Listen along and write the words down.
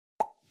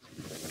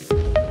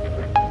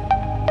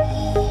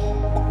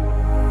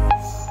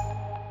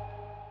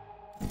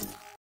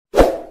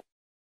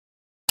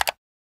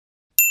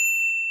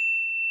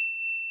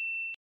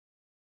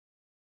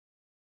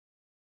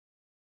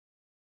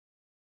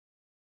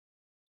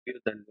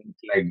the link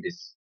like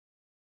this.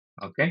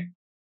 Okay.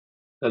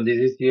 So this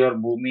is your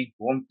Boomi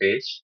home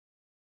page.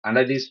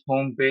 Under this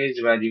home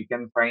page where you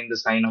can find the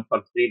sign up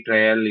for free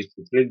trial. If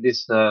you click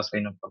this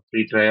sign up for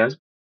free trial,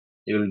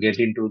 you will get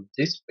into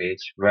this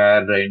page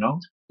where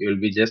you will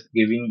be just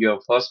giving your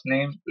first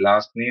name,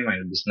 last name,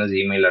 and business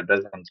email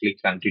address and click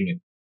continue.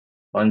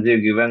 Once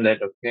you've given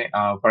that, okay,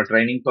 for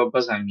training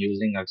purpose, I'm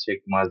using Akshay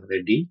Kumar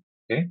Reddy.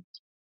 Okay.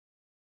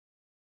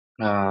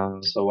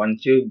 So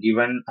once you've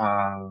given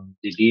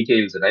the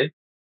details, right,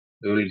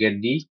 you will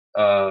get the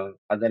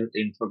other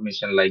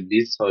information like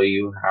this. So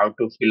you have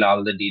to fill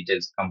all the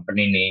details,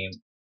 company name,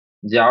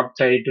 job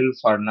title.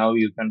 For now,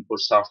 you can put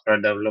software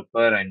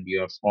developer and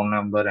your phone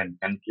number and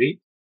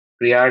country.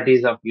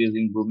 Priorities of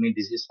using Boomi,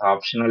 this is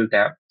optional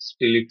tab.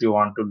 Still, if you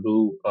want to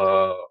do,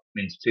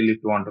 still if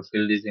you want to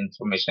fill this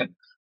information,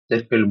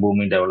 just fill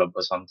Boomi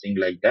developer, something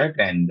like that,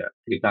 and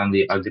click on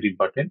the agree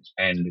button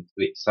and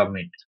click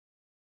submit.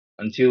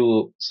 Once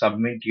you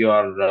submit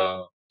your,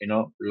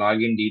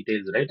 login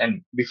details, right,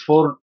 and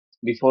before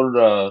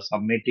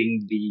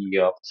submitting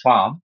the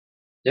form,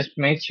 just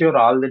make sure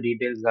all the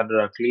details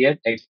are clear.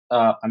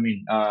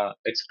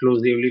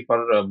 Exclusively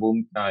for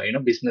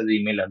business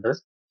email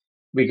address,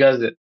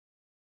 because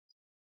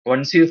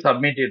once you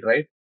submit it,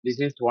 right, this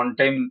is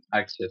one-time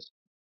access.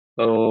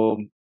 So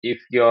if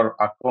your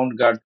account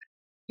got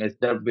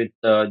messed up with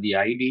the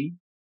ID,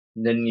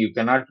 then you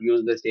cannot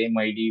use the same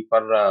ID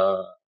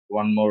for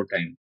one more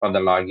time for the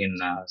login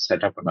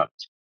setup and all,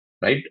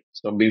 right?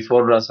 So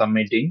before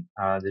submitting,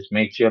 just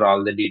make sure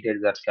all the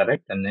details are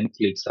correct and then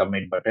click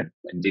submit button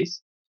like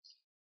this.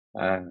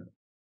 Uh,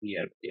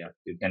 yeah,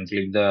 you can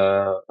click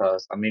the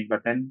submit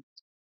button,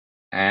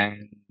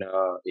 and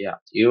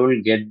you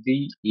will get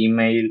the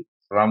email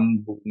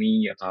from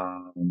Boomi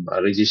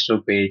register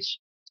page,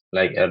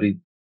 like a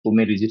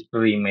Boomi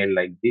register email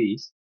like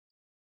this.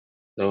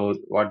 So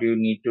what you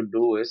need to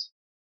do is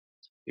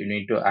you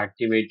need to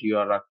activate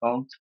your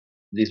account.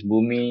 This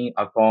Boomi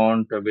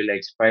account will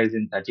expire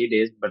in 30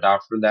 days, but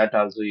after that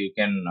also you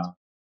can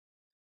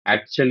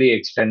actually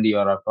extend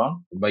your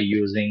account by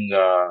using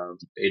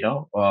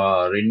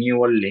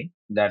renewal link.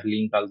 That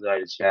link also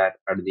I'll share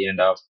at the end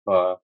of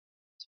uh,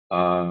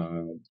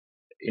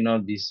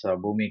 this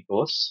Boomi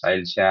course.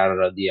 I'll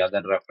share the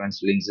other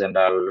reference links and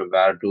all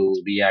where to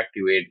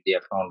reactivate the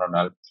account and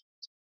all.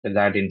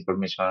 That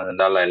information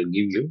and all I'll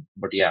give you.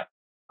 But yeah,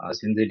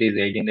 since it is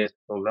 18 days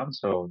program,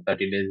 so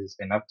 30 days is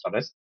enough for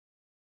us.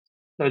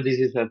 So this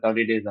is a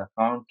 30 days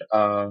account.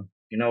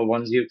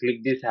 Once you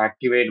click this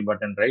activate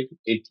button, right,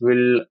 it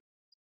will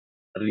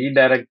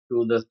redirect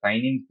to the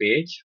sign in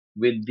page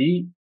with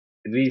the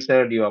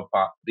reset your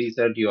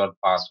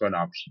password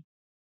option,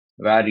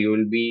 where you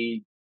will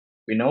be,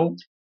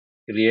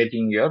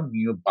 creating your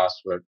new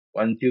password.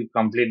 Once you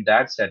complete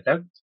that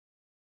setup,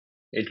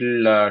 it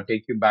will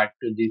take you back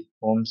to this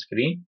home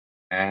screen,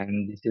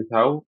 and this is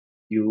how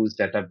you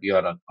set up your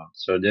account.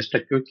 So just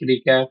a quick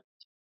recap.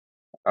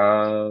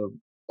 Uh,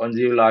 Once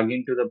you log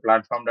into the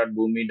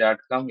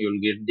platform.boomi.com,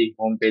 you'll get the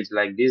home page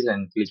like this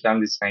and click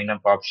on the sign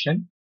up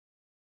option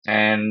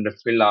and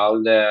fill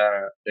all the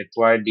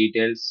required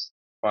details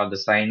for the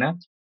sign up.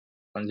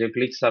 Once you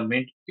click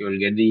submit, you will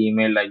get the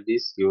email like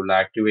this. You will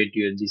activate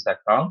this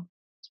account,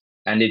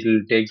 and it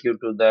will take you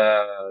to the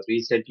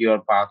reset your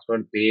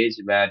password page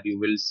where you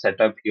will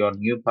set up your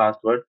new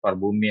password for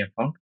Boomi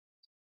account.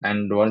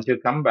 And once you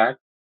come back,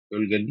 you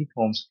will get the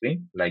home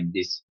screen like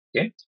this.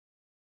 Okay.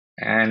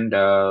 And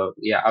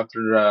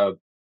after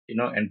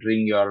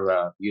entering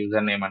your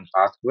username and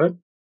password,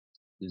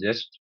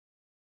 just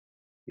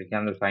click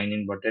on the sign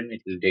in button.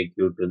 It will take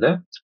you to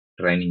the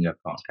training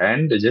account,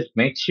 and just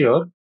make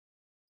sure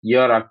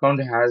your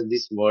account has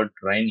this word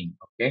training.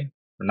 Okay.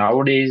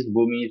 Nowadays,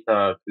 Boomi is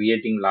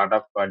creating a lot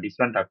of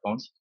different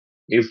accounts.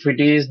 If it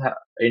is,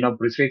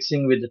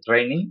 prefixing with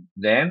training,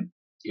 then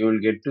you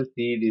will get to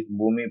see this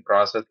Boomi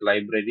process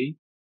library.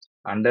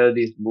 Under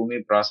this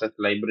Boomi process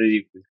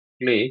library, if you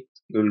click,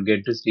 you will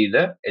get to see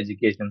the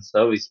education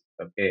service.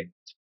 Okay.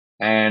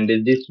 And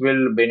this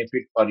will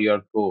benefit for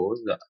your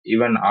course.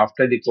 Even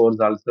after the course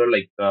also,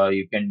 like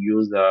you can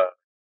use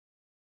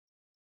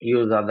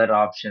other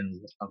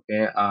options.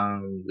 Okay.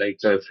 Like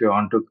if you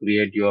want to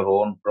create your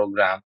own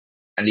program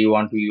and you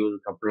want to use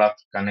a couple of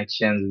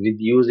connections with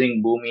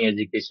using Boomi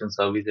education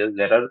services,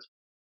 there are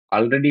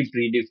already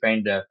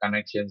predefined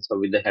connections. So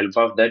with the help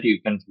of that,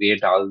 you can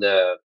create all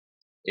the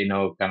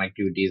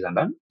connectivities and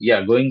all.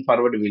 Yeah, going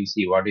forward we'll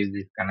see what is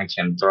this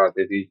connection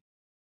processes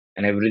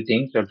and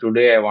everything. So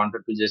today I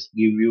wanted to just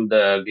give you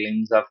the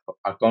glimpse of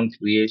account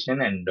creation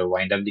and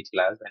wind up the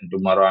class, and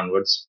tomorrow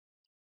onwards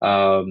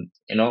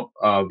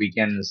we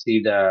can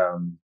see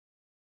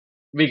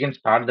we can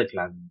start the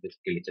class,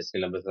 basically the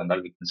syllabus and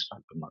all we can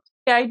start tomorrow.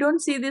 Yeah, I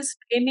don't see this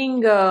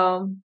training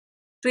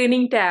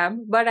tab,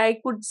 but I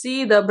could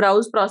see the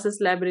browse process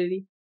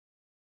library.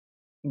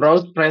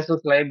 Browse process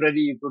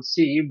library you could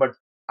see, but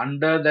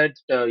under that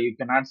you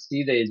cannot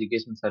see the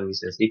education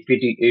services.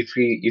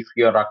 If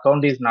your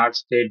account is not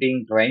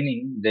stating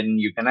training, then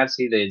you cannot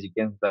see the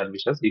education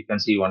services. You can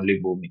see only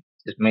Boomi.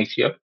 Just make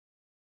sure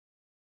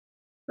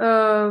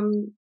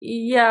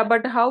Yeah,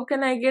 but how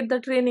can I get the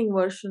training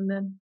version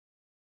then?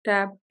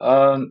 Tab.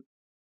 Um,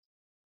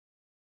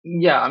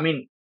 yeah, I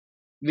mean,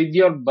 with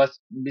your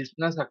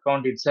business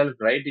account itself,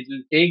 right? It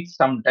will take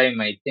some time.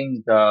 I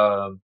think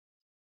uh,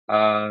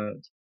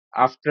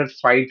 after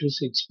 5 to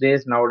 6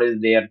 days nowadays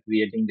they are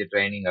creating the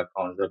training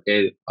accounts.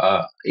 Okay,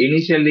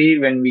 initially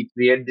when we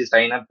create the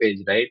sign up page,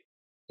 right?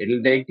 It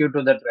will take you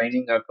to the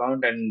training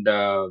account, and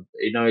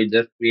it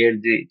just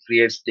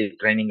creates the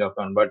training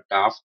account. But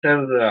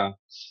after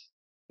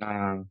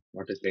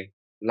what to say,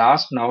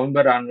 last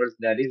November onwards,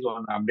 there is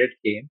one update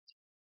came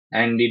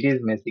and it is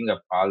messing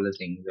up all the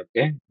things.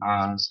 Okay,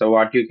 so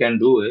what you can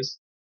do is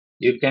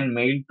you can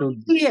mail to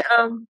Yeah,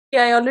 this.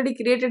 yeah, I already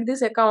created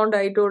this account.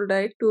 I told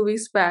right 2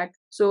 weeks back.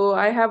 So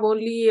I have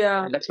only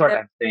That's what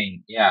I'm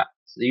saying. Yeah,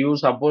 so you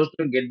supposed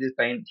to get this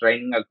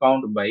training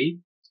account by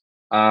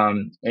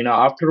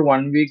after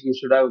 1 week you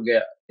should have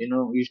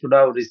you should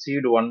have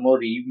received one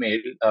more email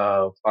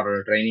for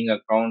a training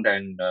account,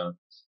 and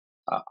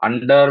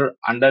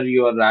under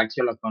your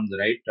actual account,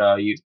 right?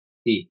 You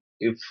see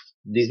if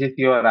this is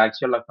your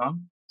actual account,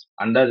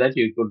 under that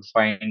you could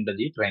find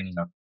the training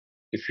account.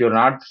 If you're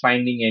not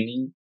finding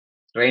any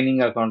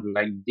training account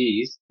like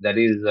this, there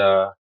is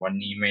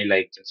one email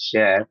I can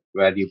share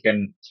where you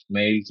can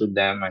mail to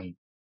them. And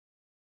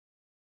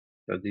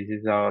so this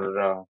is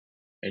our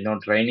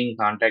training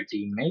contact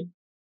email.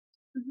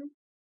 Mhm.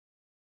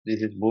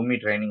 This is Boomi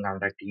training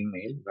contact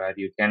email where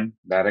you can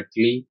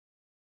directly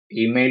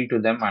email to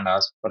them and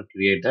ask for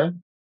creator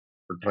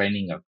for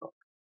training account.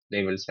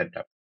 They will set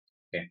up.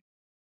 Okay.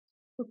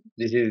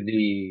 This is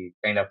the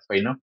kind of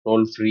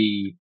toll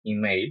free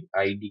email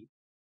ID,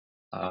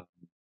 uh,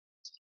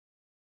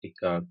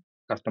 like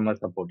customer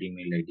support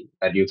email ID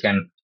that you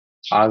can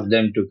ask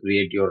them to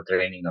create your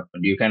training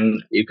account. You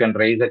can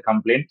raise a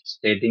complaint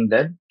stating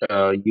that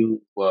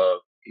you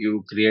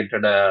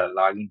created a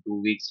login 2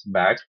 weeks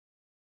back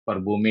for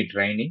Boomi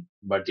training,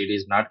 but it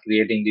is not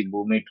creating the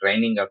Boomi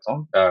training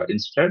account.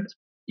 Instead,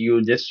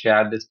 you just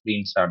share the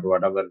screenshot,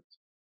 whatever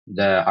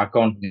the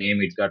account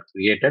name it got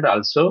created,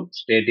 also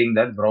stating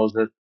that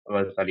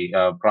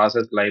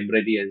process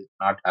library is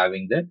not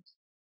having the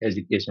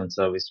education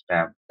service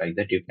tab. Like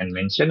that, you can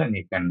mention and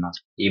you can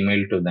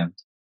email to them.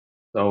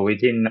 So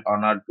within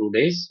 1 or 2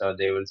 days,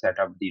 they will set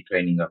up the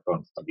training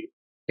account for you.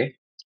 Okay.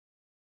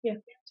 Yeah.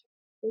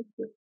 Thank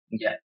you.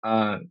 Yeah.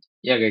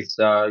 Yeah, guys.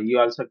 You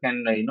also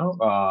can,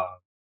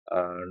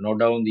 note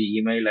down the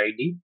email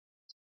ID,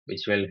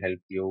 which will help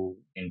you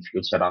in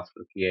future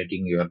after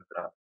creating your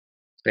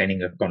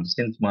training account.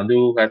 Since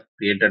Madhu has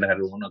created her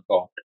own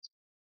account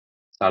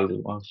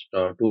almost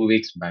 2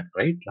 weeks back,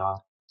 right?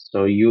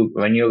 So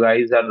when you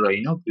guys are,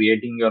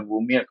 creating your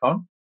Boomi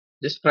account,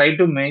 just try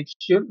to make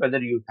sure whether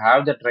you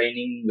have the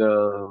training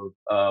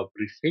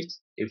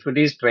prefix. If it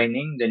is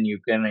training, then you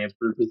can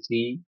able to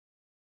see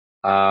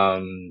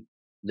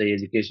the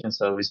education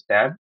service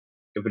tab.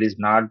 If it is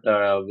not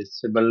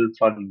visible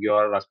for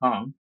your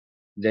account,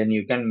 then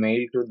you can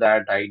mail to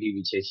that ID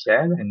which I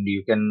share, and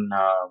you can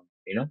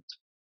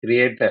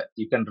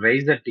you can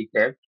raise a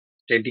ticket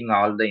stating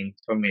all the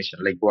information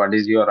like what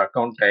is your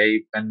account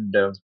type, and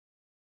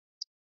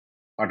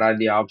what are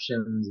the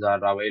options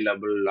are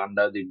available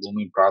under the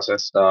Boomi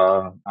process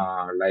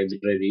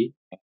library.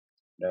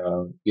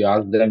 You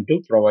ask them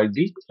to provide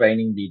the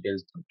training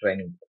details for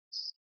training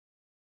purpose.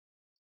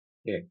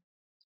 Okay.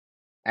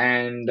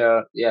 And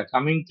yeah,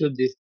 coming to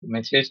this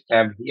message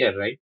tab here,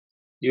 right?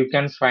 You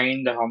can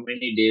find how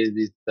many days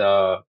this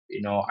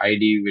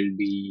ID will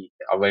be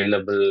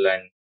available,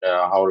 and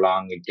how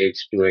long it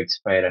takes to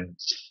expire, and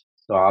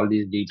so all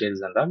these details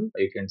and all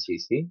you can see.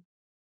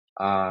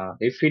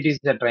 If it is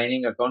the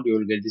training account, you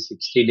will get the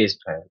 60 days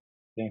trial.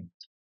 Okay.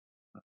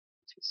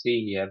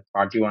 See here,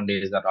 41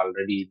 days are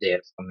already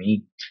there for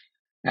me.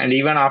 And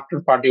even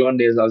after 41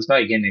 days also,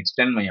 I can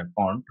extend my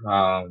account.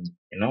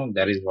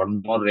 There is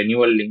one more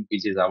renewal link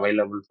which is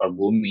available for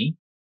Boomi.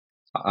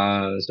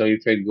 So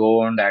if I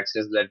go and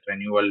access that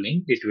renewal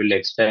link, it will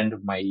extend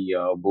my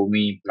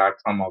Boomi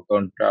platform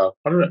account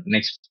for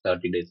next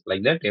 30 days.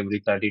 Like that,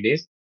 every 30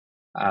 days.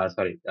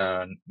 Sorry,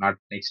 not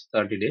next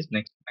 30 days,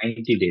 next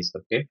 90 days.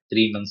 Okay,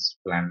 3 months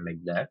plan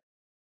like that.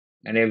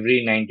 And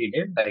every 90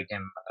 days, I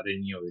can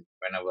renew it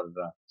whenever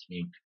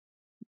need.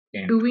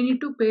 Okay. Do we need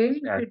to pay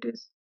if Yeah. it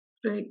is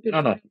right?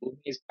 No, no.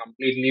 Boomi is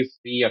completely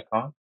free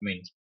account. I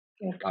mean,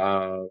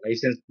 Okay.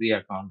 license free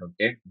account.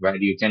 Okay, where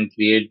you can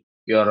create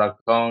your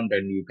account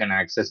and you can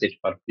access it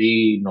for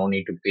free. No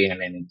need to pay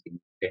and anything.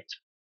 Okay.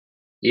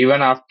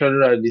 Even after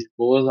this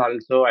course,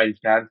 also I'll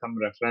share some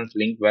reference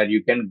link where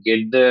you can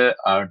get the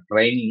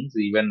trainings.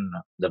 Even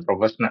the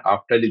professional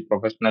after the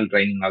professional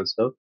training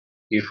also.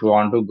 If you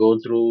want to go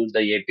through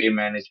the API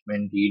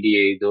management,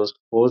 EDA, those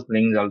course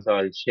links also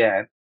I'll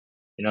share.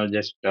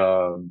 Just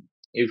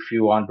if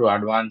you want to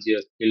advance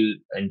your skill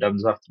in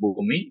terms of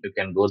Boomi, you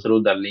can go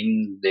through the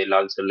links. They'll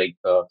also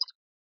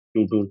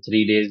 2 to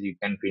 3 days you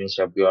can finish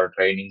up your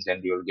trainings,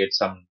 and you'll get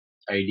some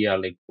idea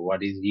like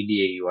what is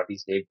EDA, what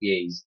is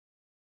APIs,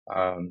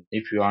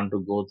 If you want to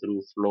go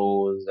through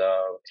flows,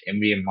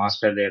 MBA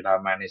Master Data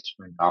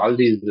Management, all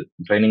these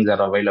trainings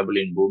are available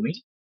in Boomi.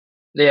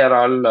 They are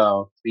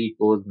all free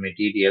course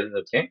materials.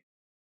 Okay.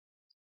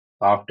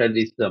 After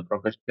this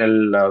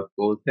professional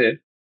courses,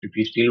 if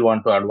you still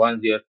want to advance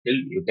your skill,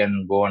 you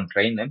can go and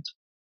train them.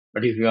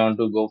 But if you want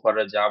to go for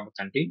a job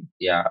hunting,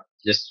 yeah,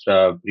 just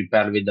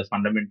prepare with the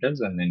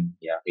fundamentals and then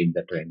yeah, hit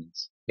the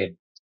trainings. Okay.